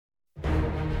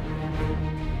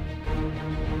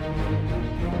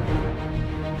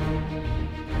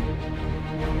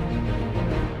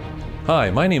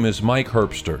Hi, my name is Mike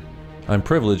Herbster. I'm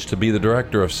privileged to be the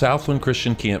director of Southland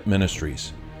Christian Camp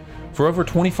Ministries. For over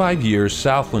 25 years,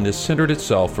 Southland has centered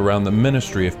itself around the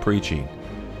ministry of preaching.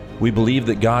 We believe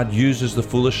that God uses the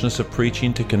foolishness of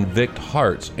preaching to convict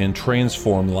hearts and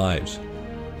transform lives.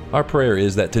 Our prayer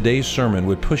is that today's sermon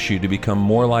would push you to become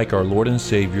more like our Lord and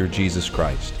Savior, Jesus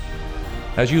Christ.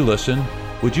 As you listen,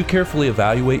 would you carefully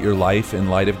evaluate your life in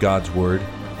light of God's Word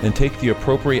and take the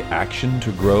appropriate action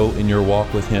to grow in your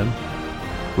walk with Him?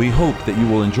 We hope that you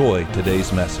will enjoy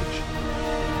today's message.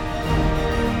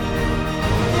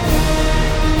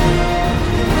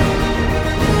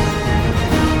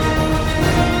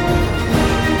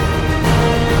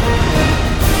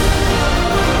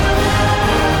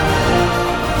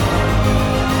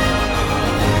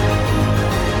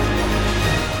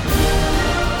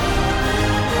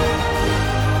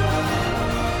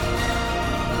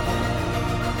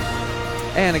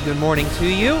 And a good morning to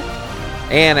you,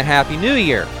 and a Happy New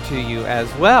Year to you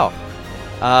as well.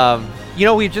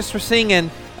 We just were singing,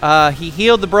 He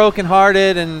healed the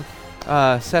brokenhearted and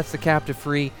sets the captive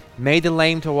free, made the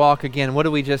lame to walk again. What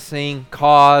do we just sing?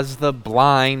 Cause the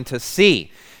blind to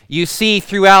see. You see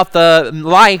throughout the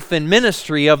life and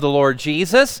ministry of the Lord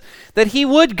Jesus that He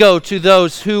would go to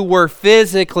those who were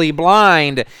physically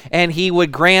blind, and He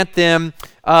would grant them,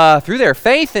 through their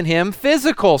faith in Him,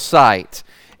 physical sight.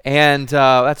 And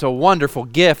that's a wonderful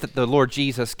gift that the Lord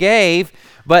Jesus gave.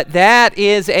 But that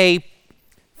is a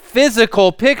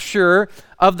physical picture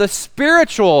of the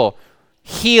spiritual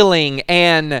healing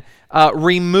and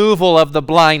removal of the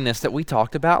blindness that we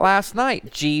talked about last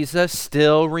night. Jesus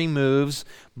still removes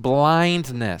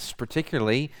blindness,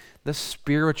 particularly the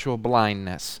spiritual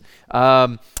blindness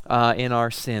in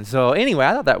our sin. So anyway,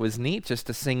 I thought that was neat just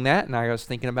to sing that, and I was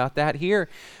thinking about that here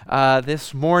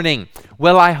this morning.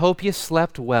 Well, I hope you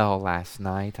slept well last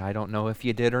night. I don't know if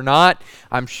you did or not.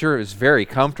 I'm sure it was very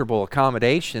comfortable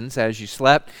accommodations as you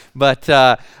slept, but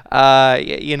of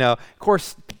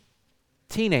course,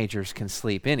 teenagers can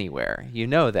sleep anywhere. You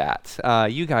know that.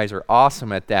 You guys are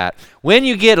awesome at that. When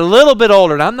you get a little bit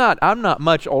older, and I'm not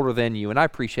much older than you, and I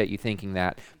appreciate you thinking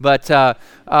that. But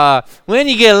when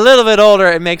you get a little bit older,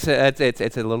 it makes it's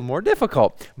a little more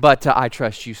difficult. But I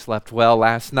trust you slept well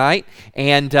last night.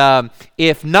 And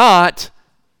if not,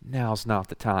 now's not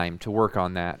the time to work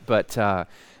on that. But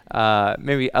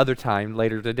maybe other time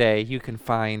later today, you can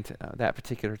find that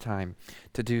particular time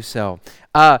to do so.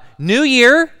 New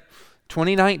Year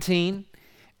 2019.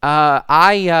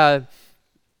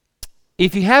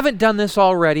 If you haven't done this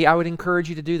already, I would encourage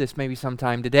you to do this maybe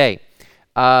sometime today.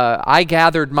 I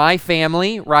gathered my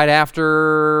family right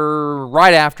after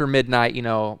midnight. You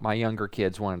know, my younger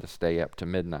kids wanted to stay up to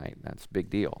midnight. That's a big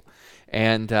deal.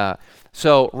 And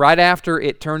so right after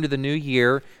it turned to the new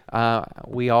year,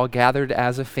 we all gathered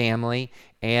as a family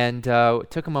and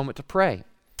took a moment to pray.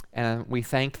 And we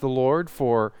thanked the Lord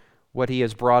for what He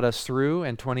has brought us through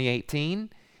in 2018,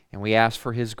 and we ask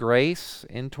for His grace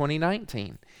in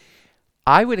 2019.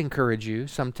 I would encourage you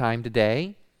sometime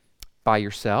today, by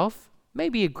yourself,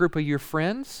 maybe a group of your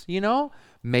friends,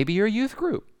 maybe your youth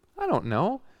group, I don't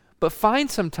know, but find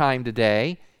some time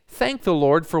today, thank the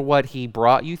Lord for what He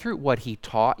brought you through, what He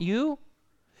taught you,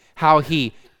 how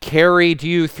He carried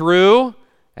you through,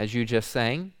 as you just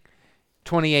sang,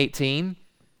 2018,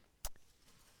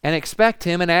 and expect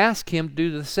Him and ask Him to do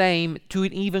the same to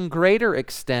an even greater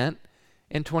extent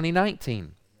in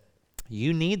 2019.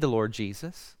 You need the Lord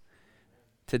Jesus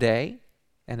today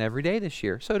and every day this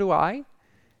year. So do I.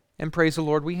 And praise the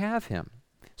Lord we have Him.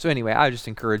 So anyway, I just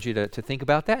encourage you to think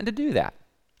about that and to do that.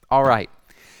 All right.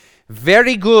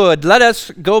 Very good. Let us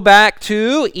go back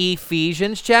to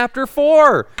Ephesians chapter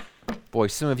 4. Boy,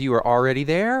 some of you are already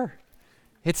there.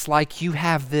 It's like you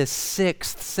have this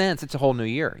sixth sense. It's a whole new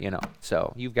year,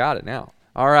 so you've got it now.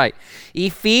 All right.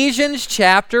 Ephesians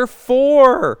chapter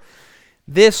 4.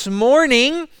 This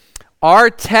morning, our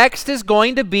text is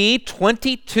going to be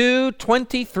 22,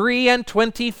 23, and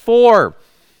 24.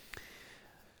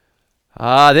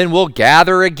 Then we'll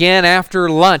gather again after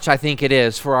lunch, I think it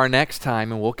is, for our next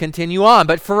time, and we'll continue on.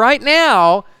 But for right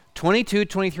now, 22,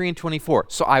 23, and 24.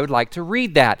 So I would like to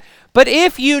read that. But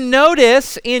if you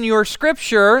notice in your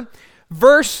scripture,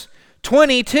 verse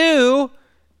 22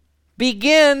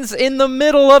 begins in the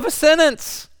middle of a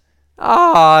sentence.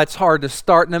 It's hard to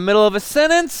start in the middle of a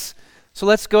sentence. So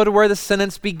let's go to where the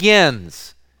sentence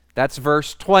begins. That's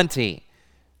verse 20.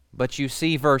 But you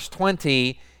see, verse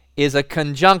 20 is a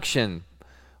conjunction.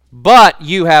 But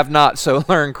you have not so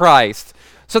learned Christ.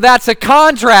 So that's a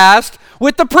contrast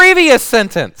with the previous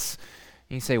sentence.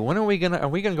 And you say, when are we going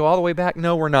to go all the way back?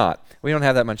 No, we're not. We don't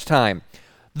have that much time.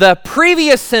 The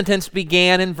previous sentence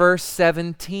began in verse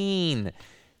 17.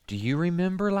 Do you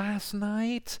remember last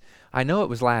night? I know it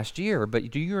was last year, but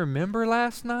do you remember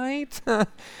last night?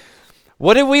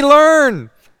 What did we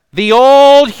learn? The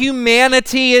old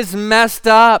humanity is messed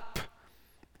up.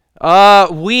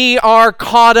 We are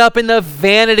caught up in the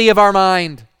vanity of our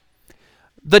mind,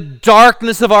 the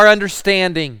darkness of our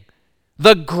understanding,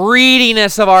 the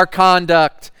greediness of our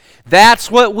conduct.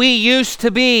 That's what we used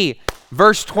to be.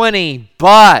 Verse 20,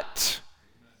 but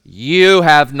you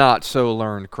have not so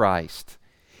learned Christ.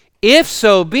 If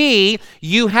so be,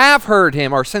 you have heard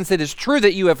him, or since it is true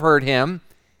that you have heard him,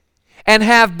 and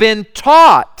have been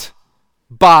taught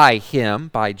by him,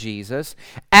 by Jesus,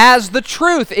 as the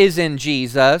truth is in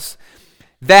Jesus,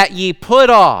 that ye put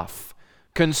off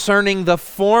concerning the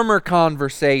former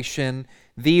conversation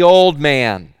the old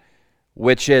man,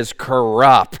 which is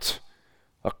corrupt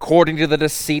according to the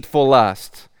deceitful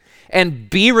lust, and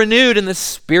be renewed in the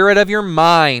spirit of your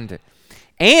mind,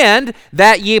 and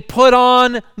that ye put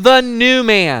on the new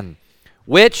man,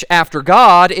 which after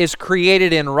God is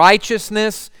created in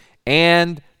righteousness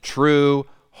and true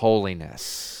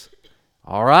holiness.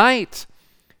 All right.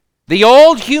 The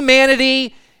old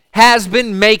humanity has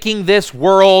been making this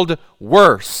world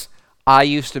worse. I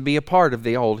used to be a part of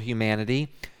the old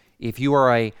humanity. If you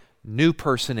are a new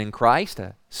person in Christ,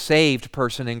 a saved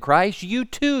person in Christ, you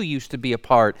too used to be a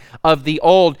part of the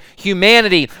old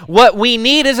humanity. What we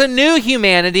need is a new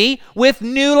humanity with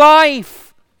new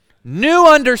life, new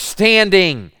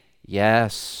understanding,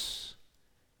 yes,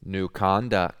 new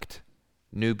conduct,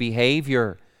 new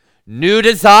behavior, new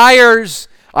desires.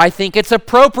 I think it's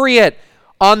appropriate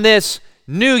on this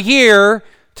new year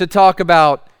to talk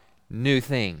about new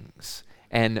things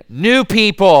and new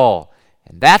people.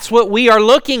 And that's what we are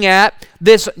looking at,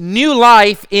 this new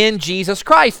life in Jesus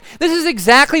Christ. This is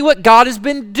exactly what God has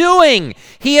been doing.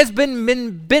 He has been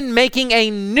making a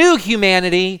new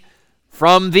humanity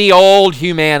from the old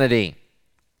humanity.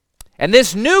 And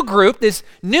this new group, this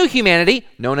new humanity,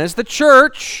 known as the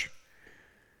church,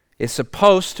 is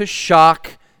supposed to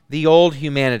shock the old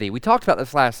humanity. We talked about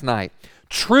this last night.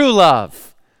 True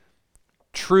love,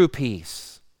 true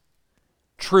peace,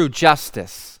 true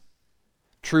justice,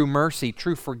 true mercy,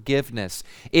 true forgiveness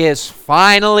is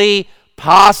finally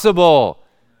possible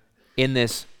in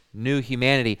this new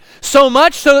humanity. So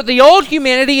much so that the old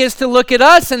humanity is to look at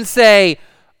us and say,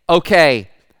 okay,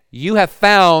 you have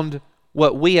found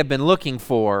what we have been looking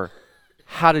for.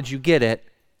 How did you get it?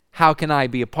 How can I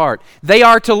be a part? They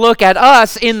are to look at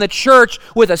us in the church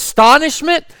with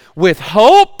astonishment, with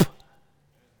hope,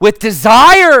 with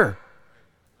desire.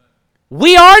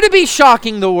 We are to be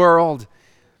shocking the world.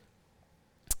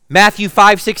 Matthew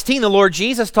 5:16, the Lord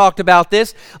Jesus talked about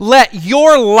this. Let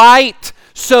your light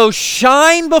so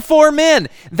shine before men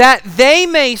that they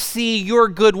may see your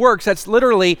good works. That's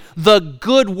literally the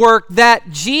good work that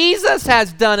Jesus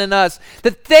has done in us,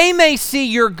 that they may see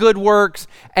your good works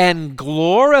and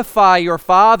glorify your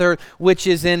Father which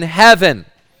is in heaven.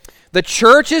 The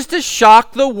church is to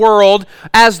shock the world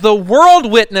as the world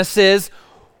witnesses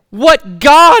what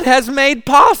God has made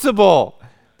possible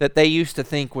that they used to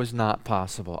think was not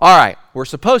possible. All right, we're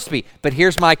supposed to be, but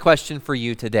here's my question for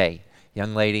you today,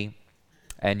 young lady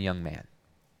and young man.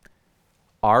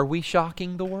 Are we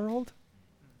shocking the world?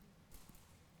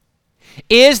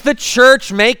 Is the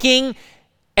church making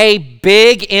a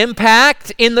big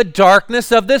impact in the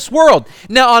darkness of this world?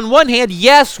 Now, on one hand,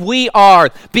 yes, we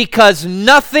are, because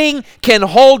nothing can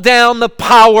hold down the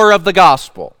power of the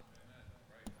gospel.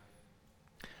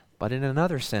 But in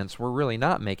another sense, we're really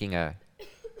not making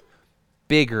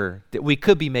we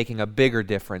could be making a bigger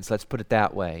difference, let's put it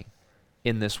that way,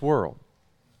 in this world.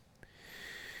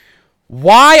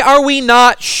 Why are we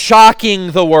not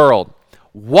shocking the world?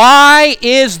 Why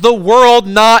is the world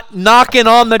not knocking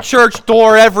on the church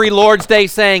door every Lord's Day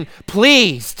saying,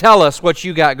 please tell us what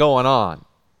you got going on?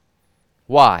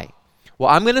 Why? Well,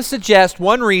 I'm going to suggest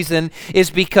one reason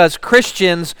is because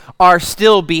Christians are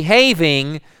still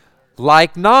behaving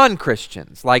like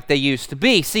non-Christians, like they used to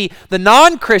be. See, the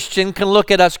non-Christian can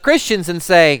look at us Christians and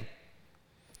say,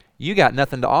 you got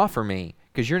nothing to offer me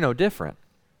because you're no different.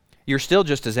 You're still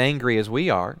just as angry as we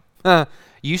are.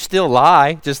 You still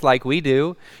lie just like we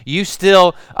do. You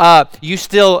still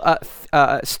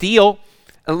steal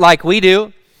like we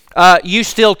do. You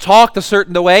still talk a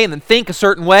certain way and then think a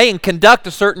certain way and conduct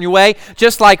a certain way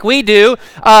just like we do.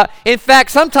 In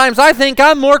fact, sometimes I think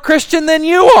I'm more Christian than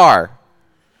you are.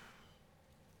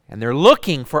 And they're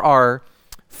looking for our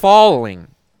following.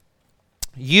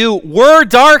 You were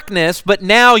darkness, but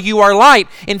now you are light.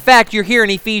 In fact, you're here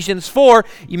in Ephesians 4.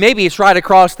 Maybe it's right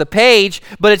across the page,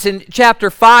 but it's in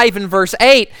chapter 5 and verse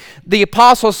 8. The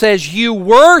apostle says, you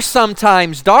were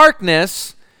sometimes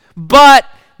darkness, but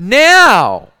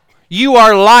now you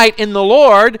are light in the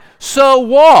Lord, so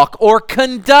walk or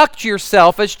conduct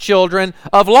yourself as children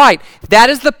of light.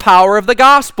 That is the power of the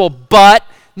gospel. But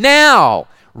now,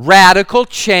 radical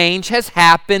change has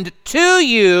happened to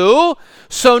you.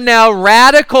 So now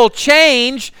radical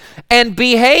change and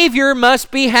behavior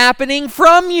must be happening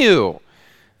from you.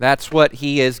 That's what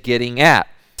he is getting at.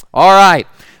 All right.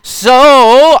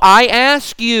 So I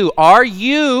ask you, are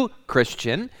you,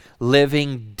 Christian,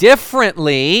 living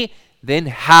differently than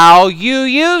how you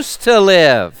used to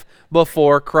live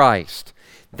before Christ?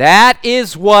 That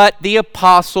is what the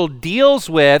apostle deals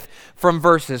with from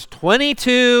verses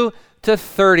 22 to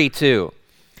 32.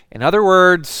 In other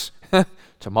words,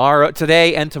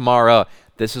 today and tomorrow,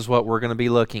 this is what we're going to be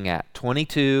looking at,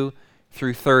 22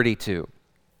 through 32.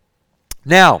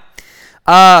 Now,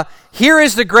 here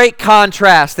is the great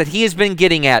contrast that he has been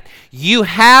getting at. You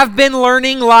have been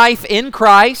learning life in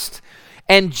Christ,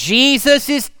 and Jesus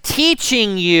is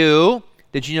teaching you.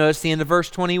 Did you notice the end of verse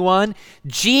 21?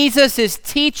 Jesus is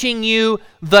teaching you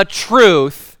the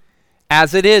truth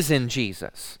as it is in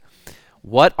Jesus.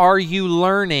 What are you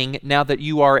learning now that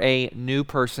you are a new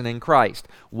person in Christ?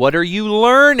 What are you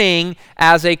learning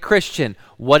as a Christian?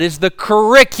 What is the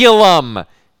curriculum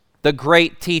the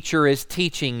great teacher is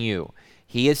teaching you?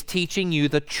 He is teaching you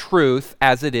the truth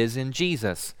as it is in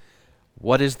Jesus.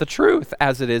 What is the truth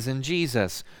as it is in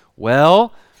Jesus?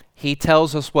 Well, he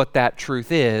tells us what that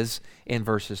truth is in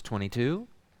verses 22,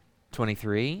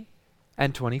 23,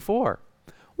 and 24.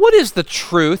 What is the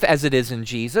truth as it is in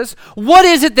Jesus? What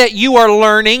is it that you are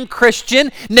learning,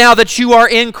 Christian, now that you are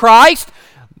in Christ?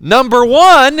 Number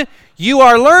one, you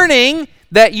are learning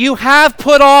that you have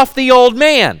put off the old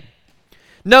man.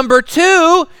 Number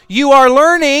two, you are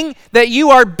learning that you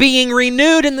are being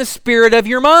renewed in the spirit of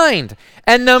your mind.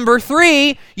 And number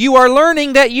three, you are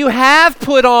learning that you have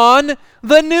put on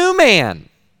the new man.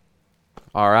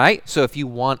 All right, so if you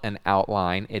want an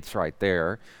outline, it's right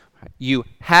there. You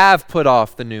have put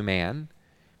off the new man.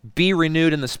 Be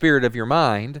renewed in the spirit of your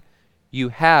mind. You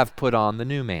have put on the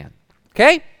new man.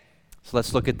 Okay? So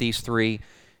let's look at these three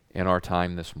in our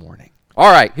time this morning.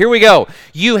 All right, here we go.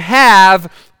 You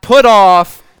have put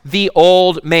off the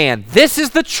old man. This is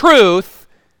the truth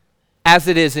as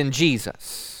it is in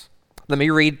Jesus. Let me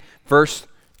read verse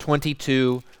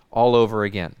 22 all over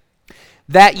again.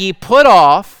 That ye put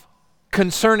off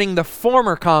concerning the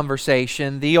former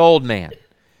conversation the old man,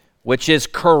 which is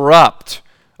corrupt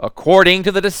according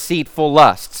to the deceitful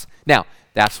lusts. Now,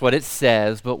 that's what it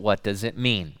says, but what does it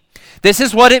mean? This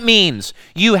is what it means.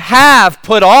 You have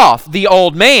put off the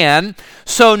old man,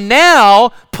 so now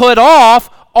put off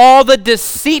all the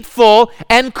deceitful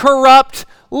and corrupt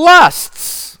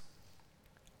lusts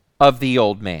of the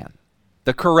old man,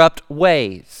 the corrupt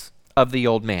ways of the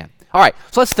old man. All right,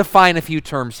 so let's define a few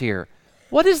terms here.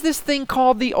 What is this thing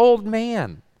called the old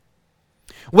man?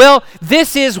 Well,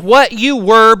 this is what you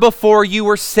were before you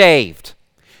were saved.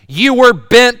 You were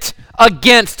bent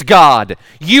against God.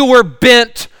 You were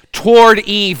bent toward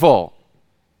evil.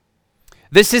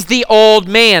 This is the old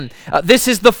man. This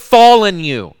is the fallen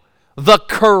you, the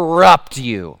corrupt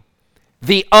you,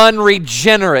 the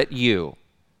unregenerate you,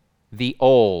 the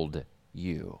old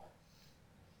you.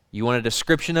 You want a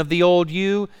description of the old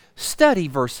you? Study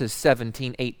verses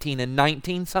 17, 18, and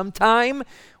 19 sometime.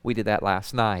 We did that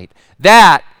last night.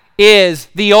 That is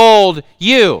the old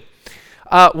you.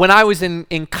 When I was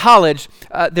in college,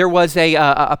 there was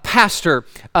a pastor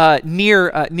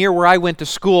near where I went to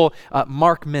school.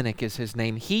 Mark Minnick is his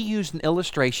name. He used an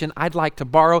illustration I'd like to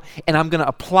borrow, and I'm going to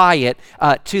apply it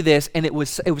to this, and it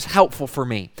was helpful for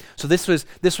me. So this was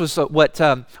what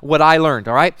I learned.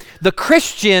 All right, the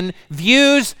Christian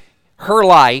views her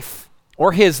life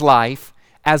or his life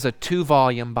as a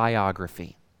 2-volume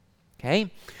biography. Okay,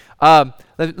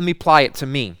 let me apply it to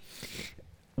me.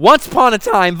 Once upon a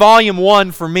time, volume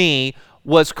 1 for me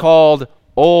was called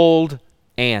Old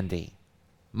Andy.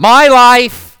 My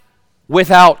life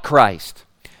without Christ.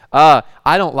 I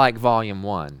don't like volume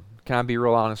 1. Can I be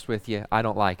real honest with you? I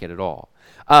don't like it at all.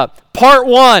 Part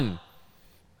 1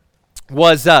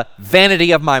 was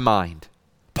vanity of my mind.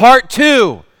 Part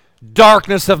 2,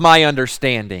 darkness of my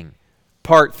understanding.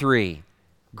 Part 3,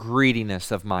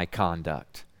 greediness of my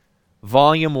conduct.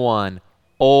 Volume 1,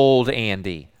 Old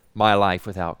Andy. My life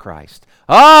without Christ.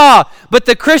 But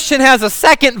the Christian has a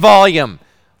second volume.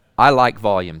 I like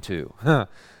volume 2.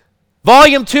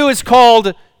 Volume 2 is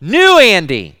called New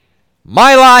Andy.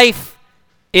 My life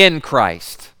in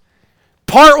Christ.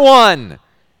 Part 1,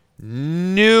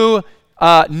 new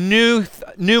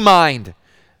mind.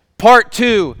 Part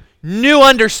 2, new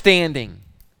understanding.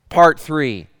 Part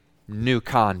 3, new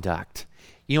conduct.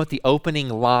 You know what the opening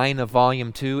line of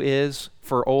Volume 2 is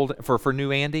for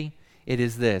New Andy? It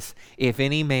is this: if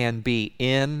any man be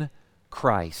in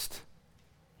Christ,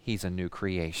 he's a new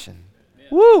creation.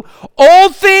 Woo!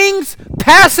 Old things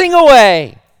passing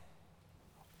away.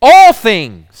 All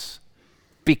things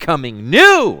becoming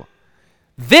new.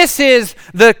 This is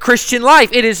the Christian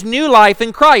life. It is new life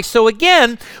in Christ. So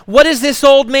again, what is this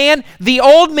old man? The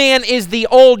old man is the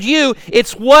old you.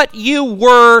 It's what you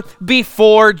were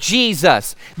before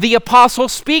Jesus. The apostle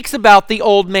speaks about the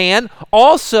old man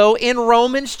also in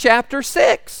Romans chapter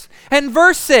 6 and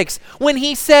verse 6 when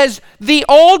he says the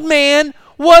old man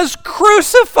was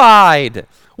crucified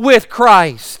with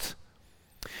Christ.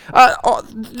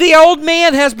 The old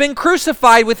man has been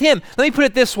crucified with him. Let me put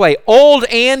it this way. Old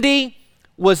Andy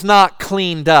was not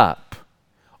cleaned up.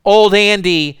 Old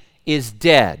Andy is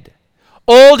dead.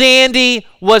 Old Andy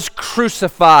was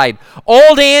crucified.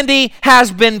 Old Andy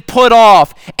has been put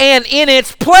off. And in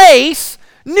its place,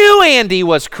 new Andy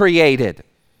was created.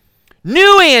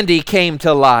 New Andy came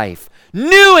to life.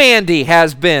 New Andy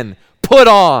has been put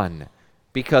on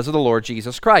because of the Lord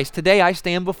Jesus Christ. Today I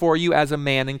stand before you as a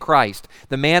man in Christ.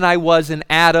 The man I was in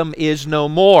Adam is no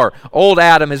more. Old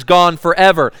Adam is gone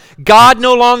forever. God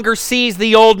no longer sees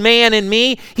the old man in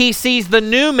me. He sees the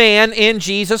new man in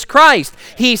Jesus Christ.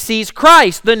 He sees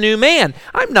Christ, the new man.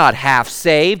 I'm not half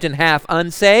saved and half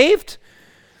unsaved.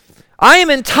 I am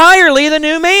entirely the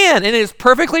new man, and it is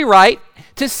perfectly right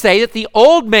to say that the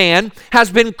old man has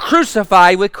been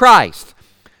crucified with Christ.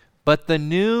 But the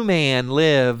new man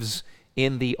lives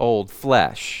in the old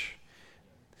flesh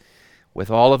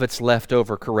with all of its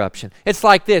leftover corruption. It's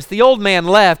like this. The old man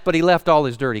left, but he left all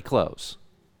his dirty clothes.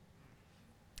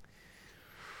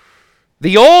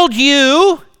 The old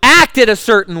you acted a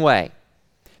certain way.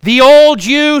 The old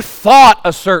you thought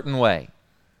a certain way.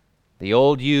 The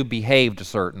old you behaved a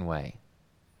certain way.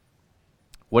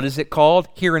 What is it called?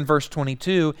 Here in verse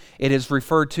 22, it is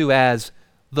referred to as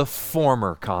the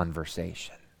former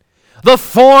conversation, the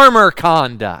former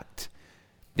conduct.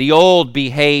 The old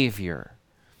behavior,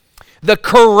 the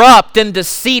corrupt and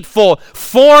deceitful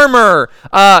former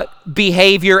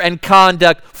behavior and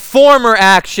conduct, former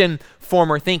action,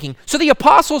 former thinking. So the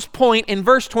apostle's point in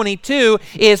verse 22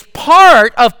 is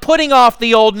part of putting off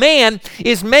the old man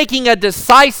is making a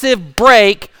decisive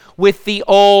break with the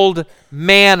old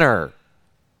manner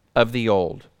of the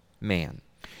old man.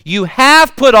 You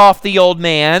have put off the old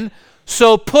man,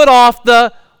 so put off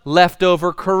the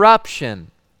leftover corruption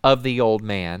of the old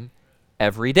man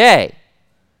every day.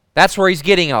 That's where he's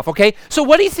getting off, okay? So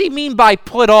what does he mean by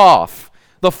put off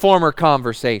the former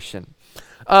conversation?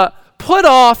 Put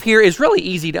off here is really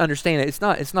easy to understand.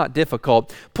 It's not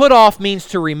difficult. Put off means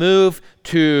to remove,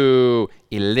 to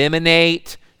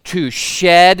eliminate, to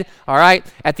shed, all right?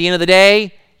 At the end of the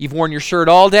day, you've worn your shirt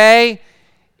all day.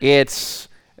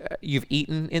 You've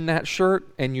eaten in that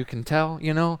shirt, and you can tell,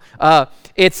 you know.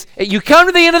 You come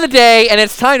to the end of the day, and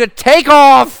it's time to take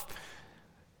off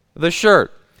the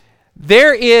shirt.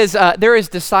 There is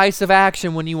decisive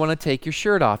action when you want to take your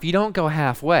shirt off. You don't go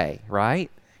halfway,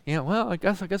 right? You know, well, I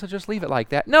guess I'll just leave it like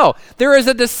that. No, there is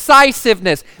a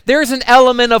decisiveness. There's an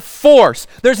element of force.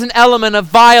 There's an element of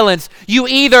violence. You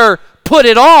either put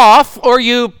it off or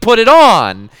you put it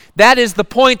on. That is the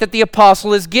point that the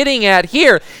apostle is getting at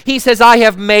here. He says, I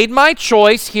have made my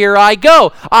choice, here I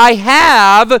go. I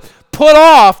have put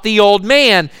off the old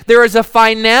man. There is a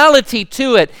finality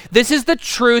to it. This is the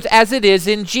truth as it is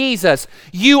in Jesus.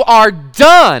 You are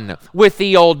done with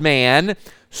the old man,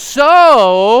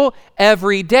 so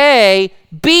every day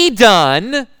be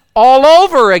done all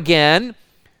over again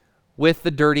with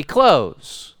the dirty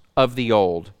clothes of the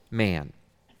old man.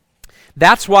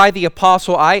 That's why the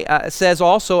apostle says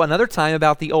also another time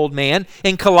about the old man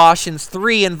in Colossians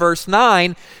 3 and verse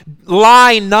 9,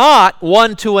 lie not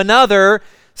one to another,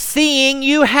 seeing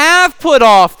you have put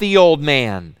off the old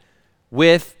man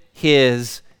with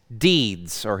his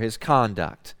deeds or his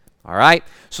conduct. All right?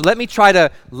 So let me try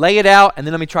to lay it out, and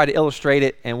then let me try to illustrate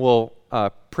it, and we'll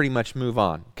pretty much move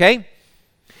on. Okay?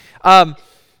 As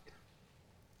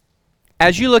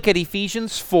you look at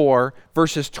Ephesians 4,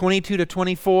 verses 22 to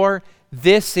 24,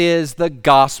 this is the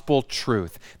gospel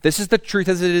truth. This is the truth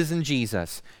as it is in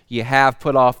Jesus. You have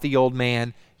put off the old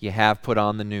man. You have put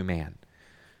on the new man.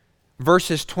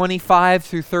 Verses 25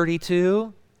 through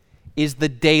 32 is the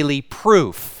daily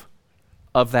proof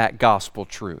of that gospel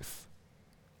truth.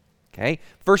 Okay?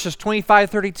 Verses 25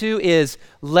 32 is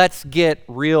let's get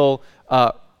real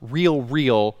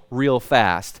real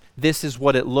fast. This is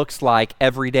what it looks like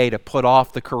every day to put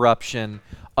off the corruption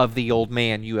of the old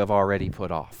man you have already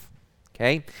put off.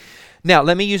 Okay? Now,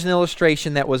 let me use an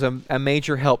illustration that was a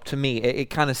major help to me. It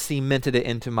kind of cemented it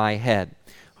into my head.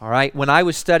 All right? When I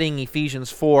was studying Ephesians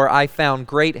 4, I found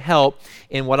great help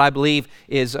in what I believe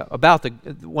is about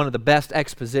one of the best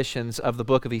expositions of the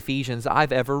book of Ephesians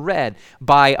I've ever read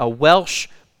by a Welsh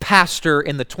pastor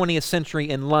in the 20th century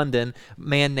in London, a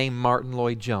man named Martin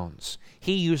Lloyd-Jones.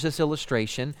 He used this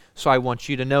illustration, so I want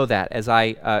you to know that as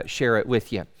I share it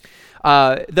with you.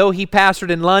 Though he pastored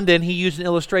in London, he used an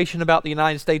illustration about the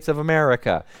United States of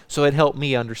America, so it helped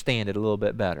me understand it a little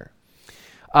bit better.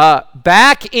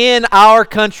 Back in our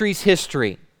country's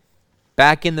history,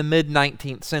 back in the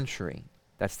mid-19th century,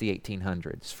 that's the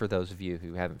 1800s, for those of you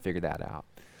who haven't figured that out,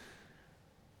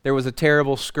 there was a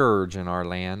terrible scourge in our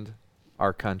land,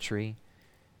 our country,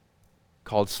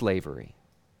 called slavery.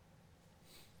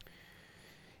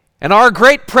 And our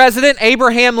great president,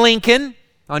 Abraham Lincoln,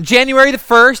 on January the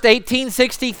 1st,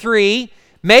 1863,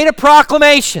 made a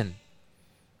proclamation,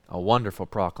 a wonderful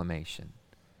proclamation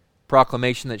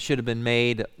that should have been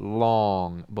made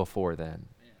long before then.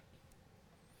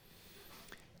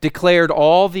 Declared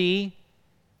all the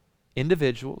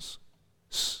individuals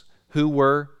who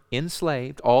were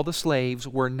enslaved, all the slaves,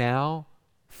 were now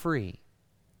free.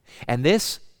 And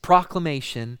this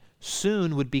proclamation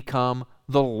soon would become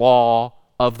the law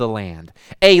of the land.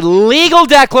 A legal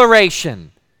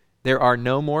declaration. There are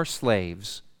no more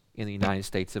slaves in the United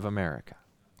States of America.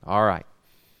 All right.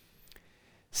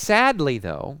 Sadly,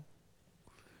 though,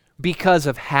 because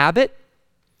of habit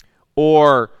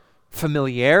or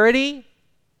familiarity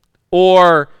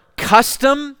or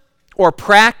custom or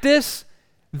practice,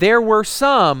 there were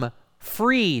some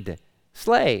freed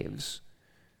slaves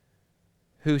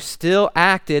who still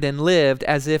acted and lived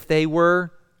as if they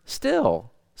were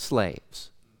still slaves.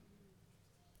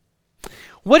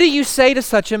 What do you say to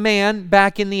such a man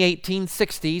back in the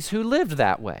 1860s who lived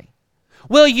that way?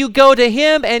 Well, you go to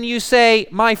him and you say,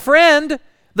 my friend,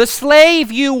 the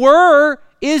slave you were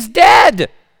is dead.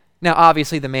 Now,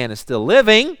 obviously, the man is still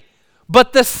living,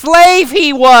 but the slave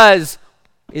he was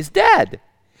is dead.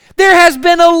 There has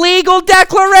been a legal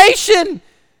declaration.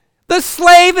 The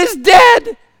slave is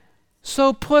dead.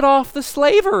 So put off the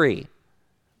slavery.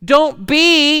 Don't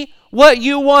be what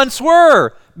you once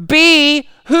were. Be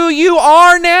who you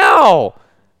are now.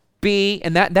 Be,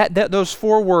 and those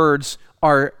four words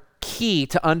are key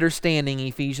to understanding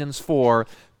Ephesians 4,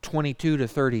 22 to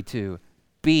 32.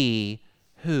 Be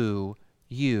who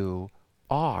you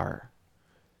are.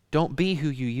 Don't be who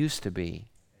you used to be.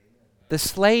 The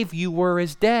slave you were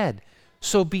is dead.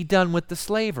 So be done with the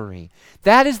slavery.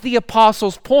 That is the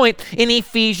apostle's point in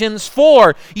Ephesians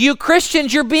 4. You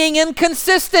Christians, you're being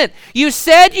inconsistent. You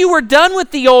said you were done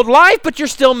with the old life, but you're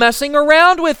still messing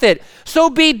around with it. So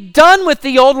be done with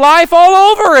the old life all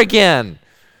over again.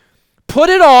 Put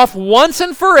it off once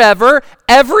and forever,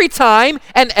 every time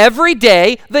and every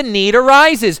day the need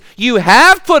arises. You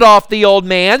have put off the old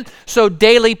man, so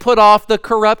daily put off the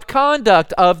corrupt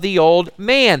conduct of the old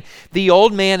man. The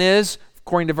old man is,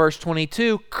 according to verse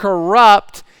 22,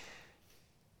 corrupt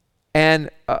and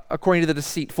according to the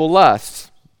deceitful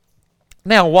lusts.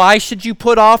 Now, why should you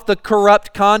put off the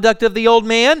corrupt conduct of the old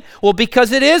man? Well,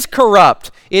 because it is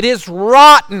corrupt. It is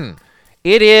rotten.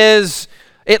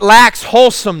 It lacks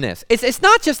wholesomeness. It's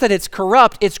not just that it's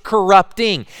corrupt, it's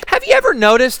corrupting. Have you ever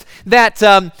noticed that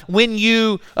when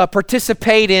you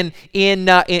participate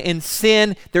in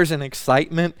sin, there's an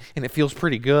excitement and it feels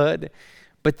pretty good?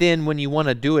 But then when you want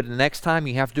to do it the next time,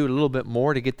 you have to do it a little bit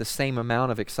more to get the same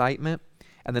amount of excitement.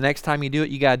 And the next time you do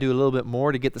it, you got to do a little bit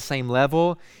more to get the same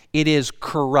level. It is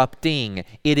corrupting.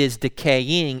 It is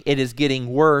decaying. It is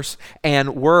getting worse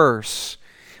and worse.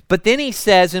 But then he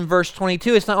says in verse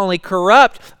 22, it's not only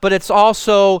corrupt, but it's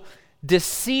also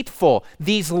deceitful.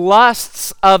 These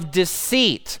lusts of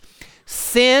deceit.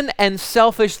 Sin and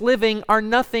selfish living are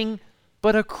nothing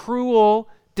but a cruel,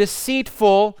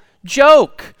 deceitful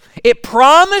joke. It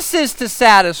promises to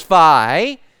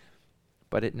satisfy,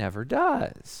 but it never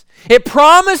does. It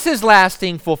promises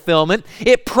lasting fulfillment.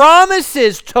 It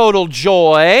promises total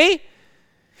joy.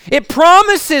 It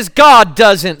promises God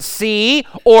doesn't see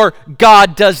or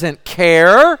God doesn't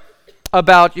care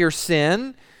about your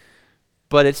sin,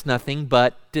 but it's nothing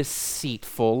but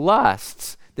deceitful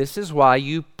lusts. This is why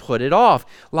you put it off.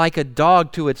 Like a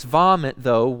dog to its vomit,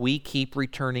 though, we keep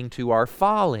returning to our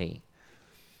folly.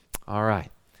 All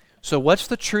right. So what's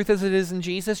the truth as it is in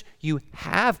Jesus? You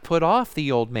have put off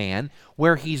the old man.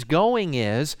 Where he's going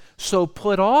is, so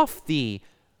put off the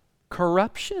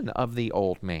corruption of the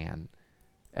old man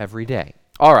every day.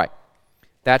 All right.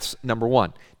 That's number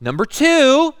one. Number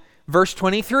two, verse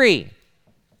 23.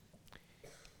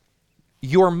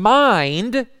 Your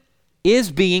mind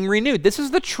is being renewed. This is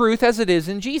the truth as it is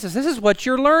in Jesus. This is what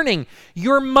you're learning.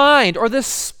 Your mind, or the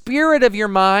spirit of your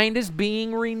mind, is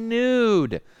being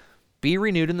renewed. Be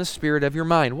renewed in the spirit of your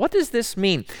mind. What does this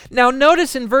mean? Now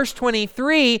notice in verse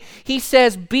 23, he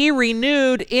says, be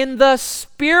renewed in the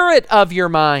spirit of your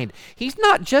mind. He's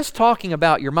not just talking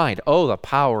about your mind. Oh, the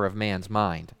power of man's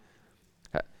mind.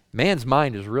 Man's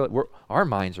mind is really, our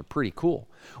minds are pretty cool.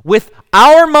 With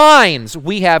our minds,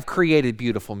 we have created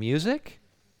beautiful music.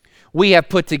 We have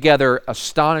put together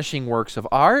astonishing works of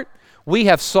art. We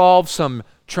have solved some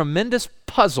tremendous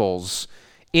puzzles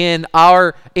in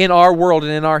our world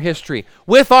and in our history.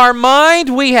 With our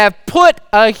mind, we have put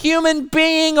a human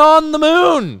being on the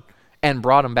moon and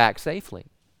brought him back safely.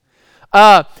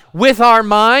 With our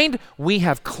mind, we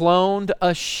have cloned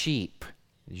a sheep.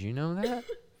 Did you know that?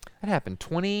 That happened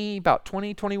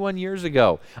 21 years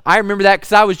ago. I remember that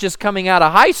because I was just coming out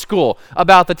of high school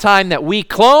about the time that we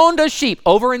cloned a sheep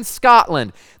over in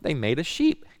Scotland. They made a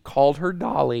sheep, called her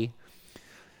Dolly.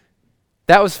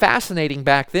 That was fascinating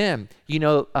back then. You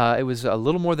know, it was a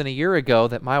little more than a year ago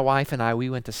that my wife and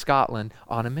we went to Scotland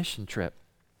on a mission trip.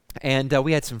 And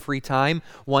we had some free time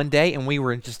one day, and we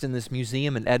were just in this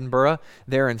museum in Edinburgh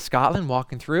there in Scotland,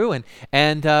 walking through,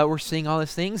 and we're seeing all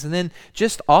these things. And then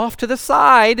just off to the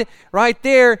side, right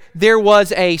there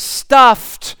was a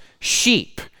stuffed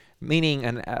sheep, meaning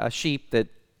a sheep that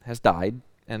has died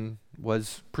and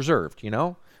was preserved,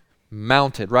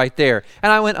 mounted right there.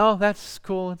 And I went, oh, that's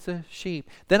cool, it's a sheep.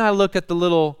 Then I looked at the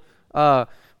little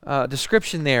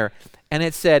description there, and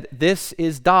it said, this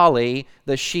is Dolly,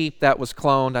 the sheep that was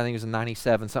cloned. I think it was in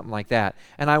 97, something like that.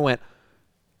 And I went,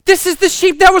 this is the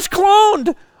sheep that was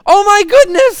cloned. Oh my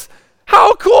goodness.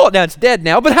 How cool. Now it's dead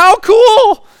now, but how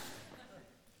cool.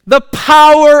 The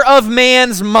power of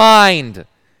man's mind.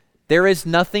 There is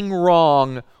nothing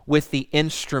wrong with the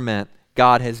instrument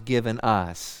God has given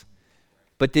us.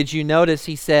 But did you notice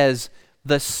he says,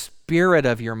 the spirit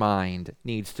of your mind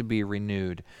needs to be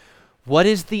renewed. What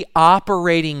is the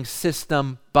operating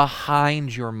system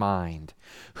behind your mind?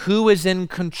 Who is in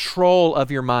control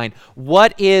of your mind?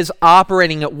 What is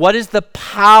operating it? What is the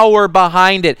power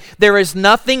behind it? There is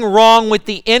nothing wrong with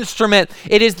the instrument.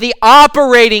 It is the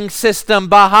operating system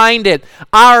behind it.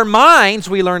 Our minds,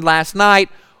 we learned last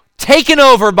night, taken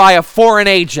over by a foreign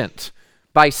agent,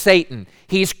 by Satan.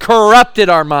 He's corrupted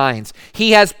our minds.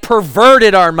 He has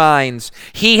perverted our minds.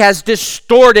 He has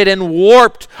distorted and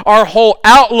warped. Our whole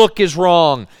outlook is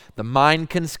wrong. The mind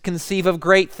can conceive of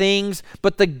great things,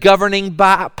 but the governing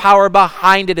power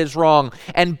behind it is wrong.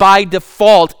 And by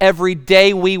default, every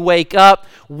day we wake up,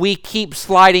 we keep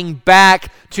sliding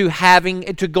back to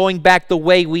going back the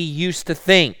way we used to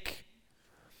think.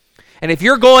 And if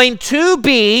you're going to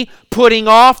be putting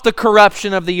off the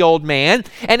corruption of the old man,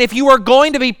 and if you are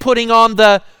going to be putting on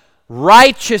the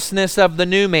righteousness of the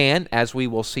new man, as we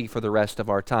will see for the rest of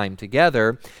our time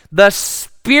together, the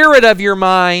spirit of your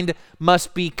mind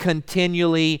must be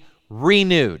continually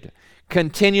renewed,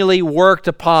 continually worked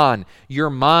upon. Your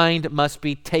mind must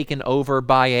be taken over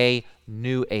by a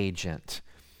new agent,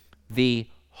 the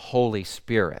Holy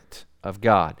Spirit of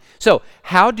God. So,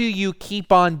 how do you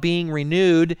keep on being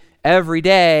renewed every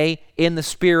day in the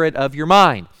spirit of your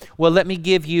mind? Well, let me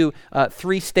give you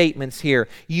 3 statements here.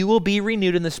 You will be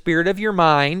renewed in the spirit of your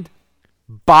mind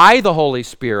by the Holy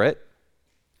Spirit,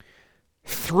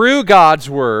 through God's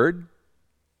Word,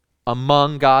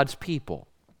 among God's people.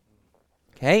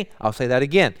 Okay, I'll say that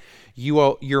again.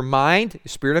 Your mind, the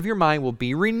spirit of your mind will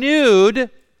be renewed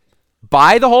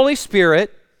by the Holy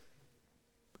Spirit,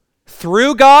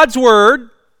 through God's Word,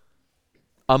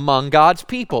 among God's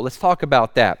people. Let's talk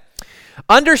about that.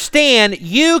 Understand,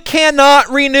 you cannot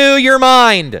renew your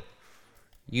mind.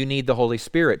 You need the Holy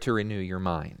Spirit to renew your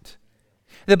mind.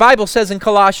 The Bible says in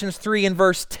Colossians 3 and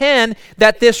verse 10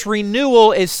 that this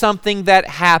renewal is something that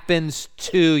happens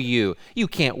to you. You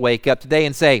can't wake up today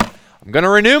and say, I'm going to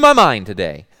renew my mind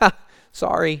today.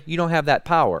 Sorry, you don't have that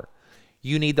power.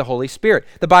 You need the Holy Spirit.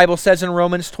 The Bible says in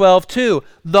Romans 12:2,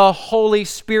 the Holy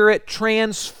Spirit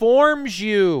transforms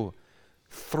you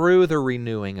through the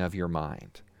renewing of your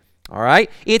mind. All right?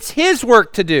 It's His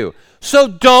work to do. So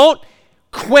don't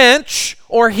quench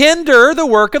or hinder the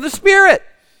work of the Spirit.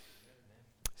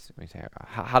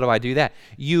 How do I do that?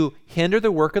 You hinder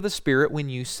the work of the Spirit when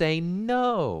you say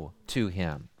no to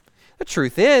Him. The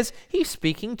truth is, He's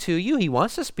speaking to you. He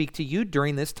wants to speak to you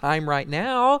during this time right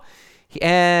now.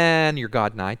 And your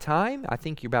God and I time, I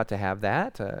think you're about to have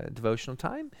that, devotional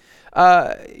time.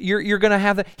 You're going to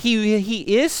have that.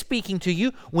 He is speaking to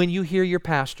you when you hear your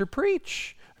pastor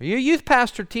preach. Are you a youth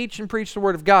pastor? Teach and preach the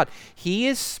Word of God. He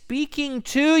is speaking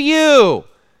to you.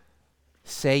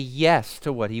 Say yes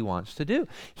to what He wants to do.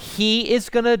 He is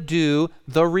going to do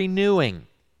the renewing,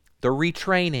 the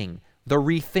retraining, the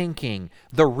rethinking,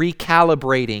 the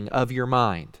recalibrating of your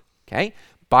mind. Okay?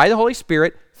 By the Holy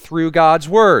Spirit, through God's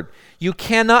Word. You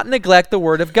cannot neglect the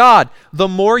Word of God. The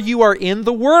more you are in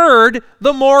the Word,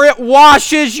 the more it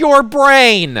washes your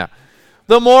brain.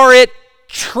 The more it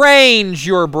trains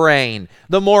your brain.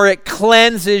 The more it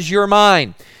cleanses your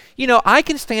mind. You know, I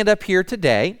can stand up here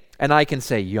today and I can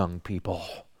say, young people,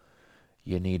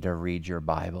 you need to read your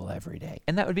Bible every day.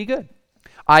 And that would be good.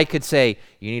 I could say,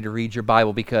 you need to read your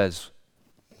Bible because,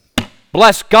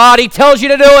 bless God, He tells you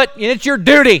to do it, and it's your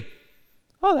duty.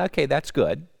 Oh, okay, that's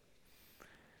good.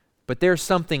 But there's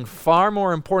something far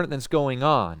more important that's going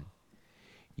on.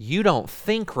 You don't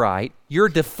think right. Your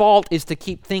default is to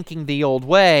keep thinking the old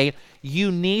way.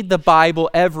 You need the Bible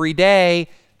every day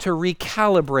to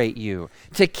recalibrate you,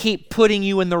 to keep putting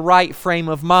you in the right frame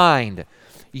of mind.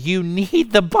 You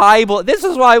need the Bible. This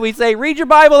is why we say, read your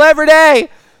Bible every day.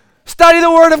 Study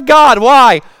the Word of God.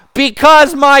 Why?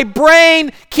 Because my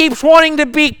brain keeps wanting to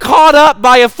be caught up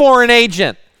by a foreign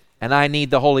agent. And I need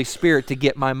the Holy Spirit to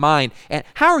get my mind. And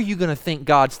how are you going to think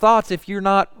God's thoughts if you're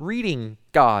not reading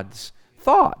God's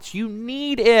thoughts? You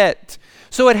need it.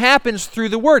 So it happens through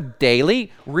the Word,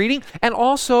 daily reading, and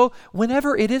also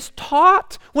whenever it is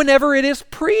taught, whenever it is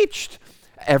preached.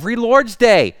 Every Lord's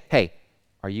Day. Hey,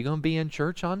 are you going to be in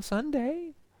church on Sunday?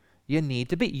 You need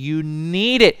to be. You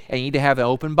need it. And you need to have an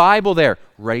open Bible there,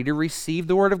 ready to receive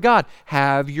the Word of God.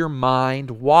 Have your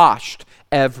mind washed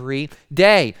every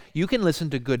day. You can listen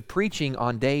to good preaching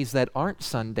on days that aren't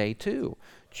Sunday too.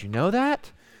 Did you know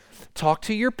that? Talk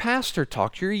to your pastor.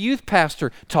 Talk to your youth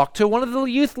pastor. Talk to one of the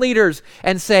youth leaders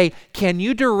and say, can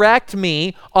you direct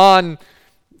me on,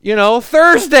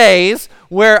 Thursdays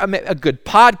where a good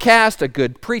podcast, a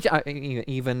good preach.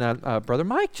 Even Brother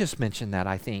Mike just mentioned that,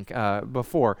 I think,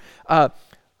 before. A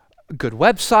good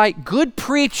website, good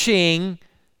preaching,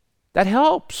 that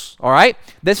helps, all right?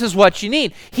 This is what you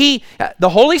need. The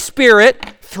Holy Spirit,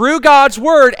 through God's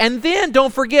Word, and then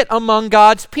don't forget, among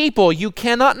God's people. You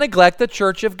cannot neglect the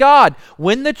church of God.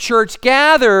 When the church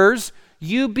gathers,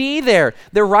 you be there.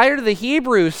 The writer to the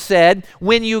Hebrews said,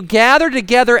 when you gather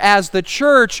together as the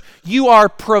church, you are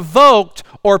provoked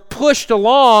or pushed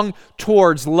along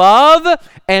towards love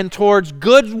and towards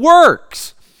good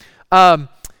works.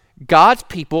 God's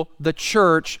people, the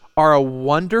church, are a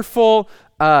wonderful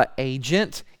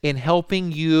agent in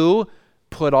helping you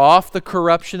put off the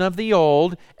corruption of the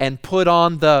old and put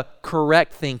on the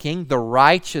correct thinking, the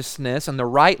righteousness and the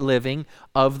right living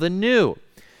of the new.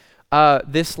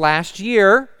 This last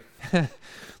year,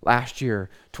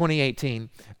 2018,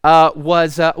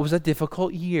 was a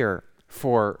difficult year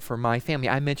for my family.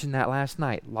 I mentioned that last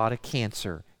night. A lot of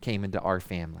cancer came into our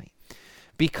family.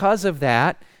 Because of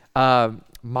that,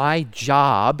 my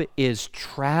job is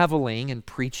traveling and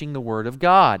preaching the Word of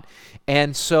God.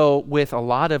 And so with a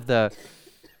lot of the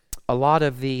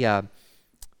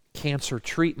cancer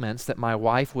treatments that my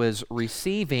wife was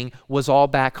receiving was all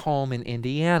back home in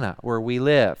Indiana where we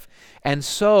live. And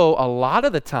so a lot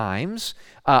of the times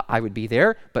I would be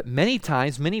there, but many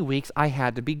times, many weeks, I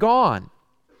had to be gone.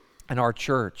 And our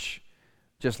church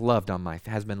just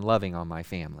has been loving on my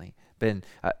family.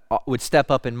 Would step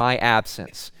up in my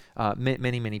absence.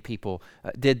 Many people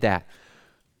did that.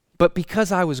 But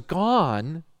because I was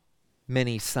gone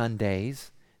many Sundays,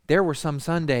 there were some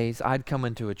Sundays I'd come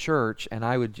into a church and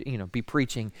I would, be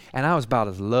preaching, and I was about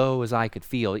as low as I could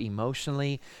feel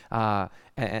emotionally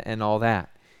and all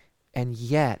that. And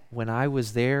yet, when I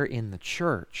was there in the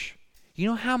church, you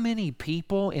know how many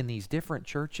people in these different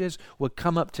churches would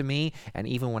come up to me, and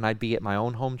even when I'd be at my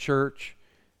own home church,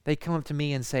 they'd come up to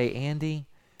me and say, Andy,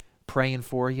 praying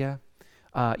for you.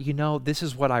 This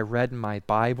is what I read in my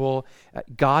Bible.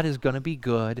 God is going to be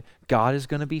good. God is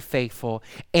going to be faithful.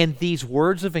 And these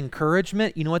words of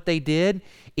encouragement, you know what they did?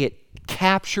 It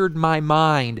captured my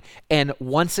mind and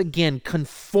once again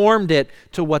conformed it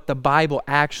to what the Bible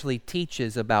actually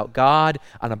teaches about God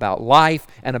and about life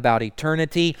and about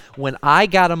eternity. When I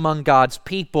got among God's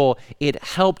people, it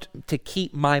helped to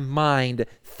keep my mind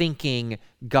thinking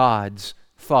God's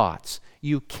thoughts.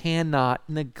 You cannot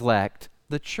neglect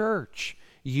the church.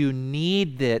 You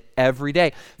need it every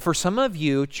day. For some of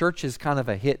you, church is kind of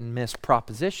a hit and miss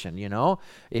proposition,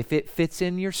 If it fits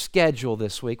in your schedule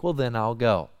this week, well, then I'll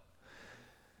go.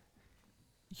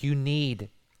 You need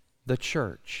the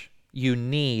church. You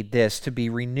need this to be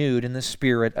renewed in the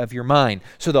spirit of your mind.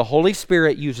 So the Holy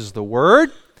Spirit uses the Word.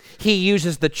 He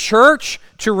uses the church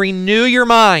to renew your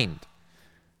mind.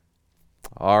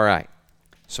 All right.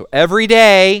 So every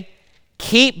day,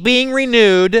 keep being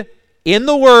renewed in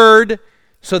the Word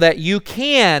so that you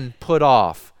can put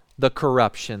off the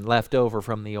corruption left over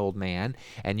from the old man,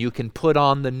 and you can put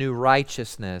on the new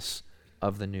righteousness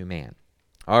of the new man.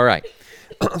 All right.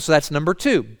 So that's number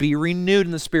 2. Be renewed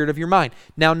in the spirit of your mind.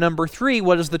 Now, number 3,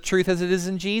 what is the truth as it is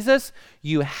in Jesus?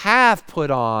 You have put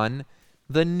on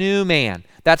the new man.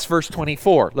 That's verse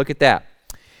 24. Look at that.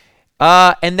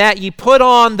 And that ye put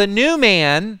on the new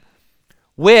man,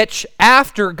 which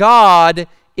after God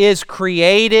is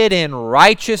created in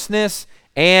righteousness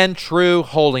and true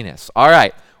holiness. All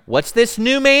right. What's this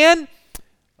new man?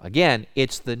 Again,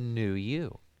 it's the new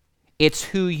you. It's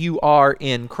who you are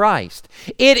in Christ.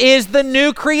 It is the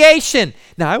new creation.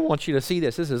 Now, I want you to see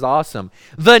this. This is awesome.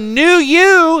 The new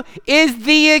you is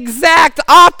the exact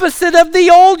opposite of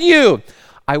the old you.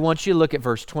 I want you to look at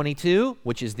verse 22,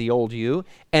 which is the old you,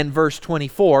 and verse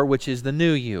 24, which is the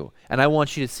new you. And I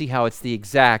want you to see how it's the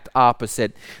exact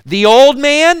opposite. The old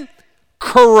man,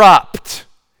 corrupt,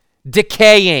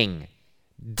 decaying,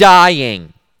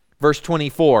 dying. Verse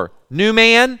 24, new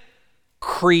man,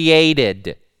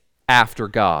 created after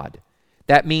God.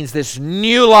 That means this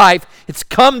new life, it's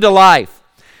come to life.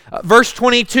 Verse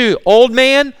 22, old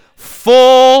man,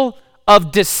 full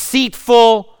of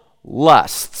deceitful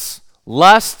lusts.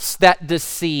 Lusts that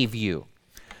deceive you.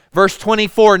 Verse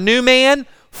 24, new man,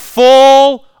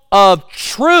 full of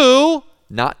true,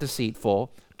 not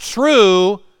deceitful,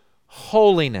 true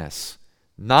holiness.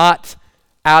 Not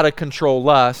out of control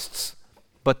lusts,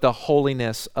 but the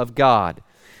holiness of God.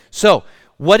 So,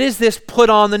 what is this put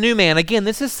on the new man? Again,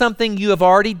 this is something you have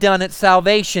already done at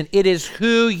salvation. It is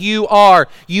who you are.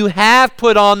 You have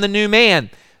put on the new man.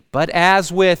 But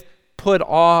as with put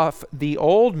off the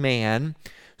old man,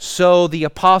 so the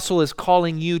apostle is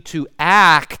calling you to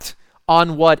act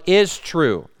on what is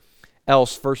true.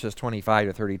 Else verses 25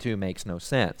 to 32 makes no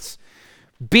sense.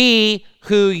 Be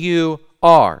who you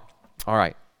are. All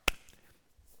right.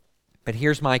 But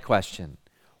here's my question.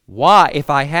 Why, if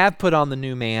I have put on the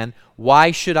new man,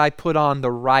 why should I put on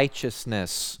the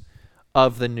righteousness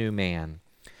of the new man?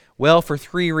 Well, for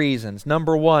 3 reasons.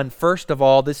 Number 1, first of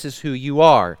all, this is who you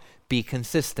are. Be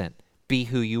consistent. Be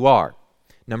who you are.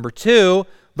 Number 2,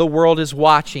 the world is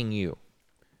watching you.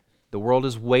 The world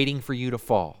is waiting for you to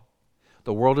fall.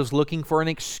 The world is looking for an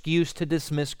excuse to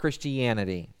dismiss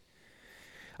Christianity.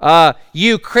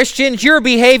 You Christians, your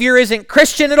behavior isn't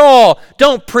Christian at all.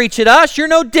 Don't preach at us. You're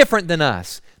no different than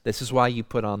us. This is why you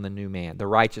put on the new man, the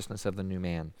righteousness of the new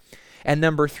man. And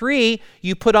number 3,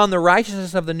 you put on the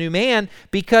righteousness of the new man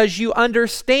because you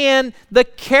understand the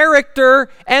character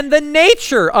and the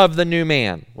nature of the new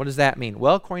man. What does that mean?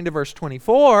 Well, according to verse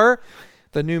 24,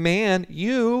 the new man,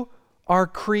 you are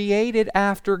created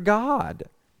after God.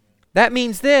 That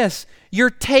means this, you're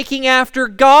taking after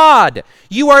God.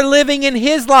 You are living in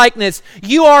His likeness.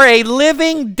 You are a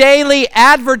living daily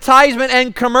advertisement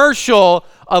and commercial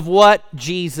of what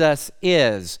Jesus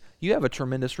is. You have a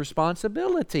tremendous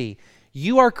responsibility.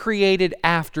 You are created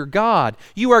after God.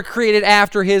 You are created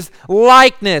after His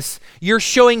likeness. You're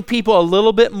showing people a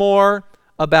little bit more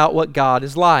about what God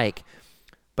is like.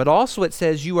 But also it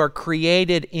says you are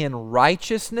created in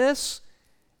righteousness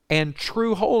and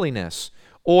true holiness.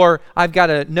 Or I've got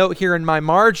a note here in my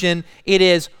margin, it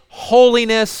is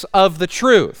holiness of the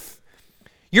truth.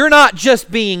 You're not just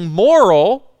being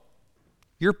moral,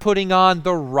 you're putting on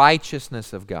the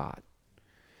righteousness of God.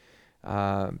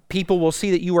 People will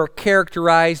see that you are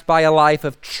characterized by a life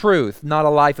of truth, not a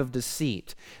life of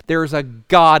deceit. There's a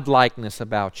God-likeness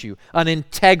about you, an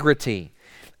integrity,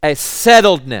 a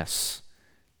settledness.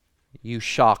 You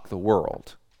shock the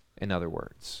world, in other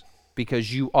words,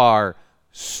 because you are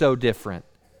so different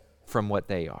from what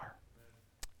they are.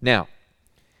 Now,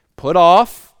 put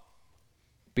off,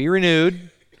 be renewed,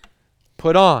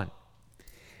 put on.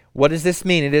 What does this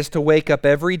mean? It is to wake up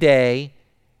every day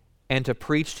and to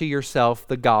preach to yourself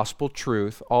the gospel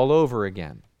truth all over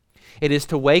again. It is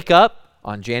to wake up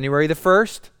on January the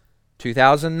 1st,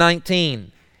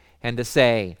 2019, and to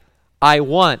say, I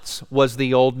once was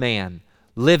the old man,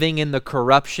 living in the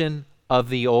corruption of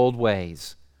the old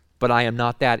ways, but I am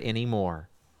not that anymore.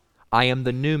 I am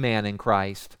the new man in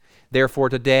Christ. Therefore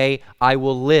today I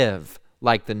will live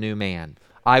like the new man.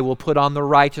 I will put on the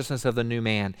righteousness of the new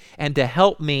man. And to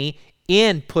help me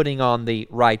in putting on the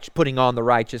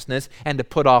righteousness and to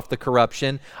put off the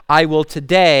corruption, I will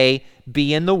today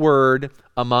be in the Word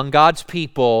among God's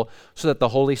people so that the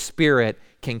Holy Spirit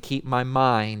can keep my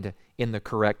mind in the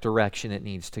correct direction it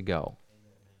needs to go.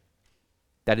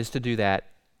 That is to do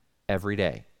that every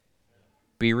day.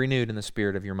 Be renewed in the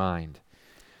spirit of your mind.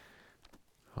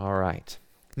 All right.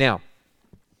 Now,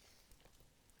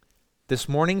 this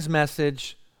morning's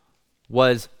message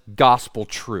was gospel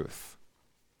truth.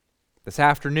 This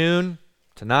afternoon,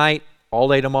 tonight, all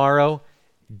day tomorrow,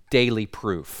 daily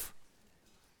proof.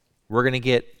 We're going to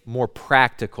get more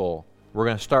practical. We're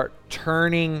going to start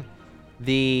turning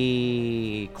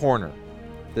the corner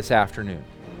this afternoon.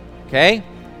 Okay?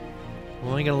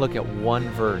 We're only going to look at one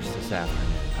verse this afternoon.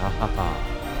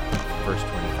 Verse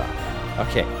 25.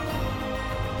 Okay.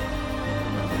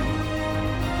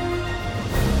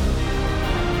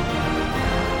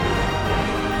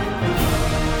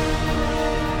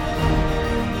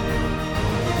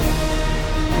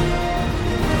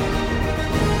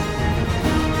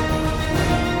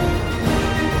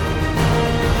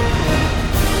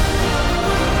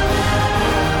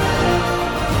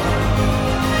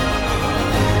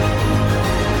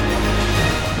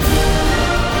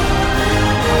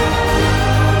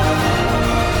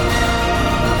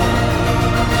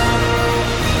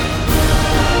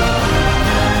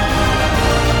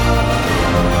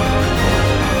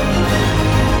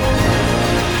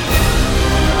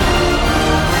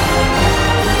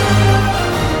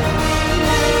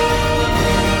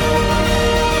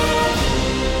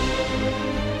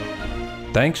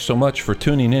 Thanks so much for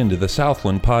tuning in to the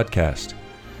Southland Podcast.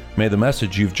 May the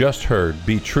message you've just heard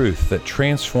be truth that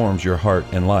transforms your heart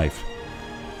and life.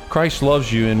 Christ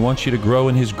loves you and wants you to grow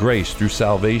in His grace through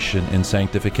salvation and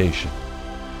sanctification.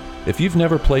 If you've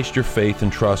never placed your faith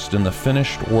and trust in the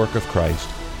finished work of Christ,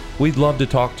 we'd love to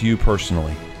talk to you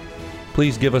personally.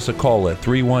 Please give us a call at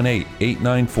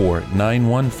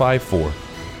 318-894-9154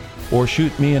 or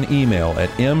shoot me an email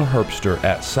at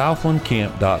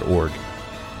mherbster@southlandcamp.org.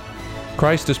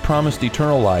 Christ has promised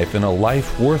eternal life and a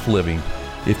life worth living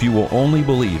if you will only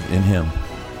believe in Him.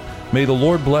 May the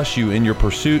Lord bless you in your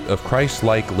pursuit of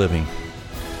Christ-like living.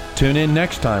 Tune in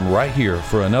next time right here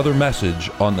for another message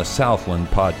on the Southland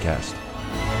Podcast.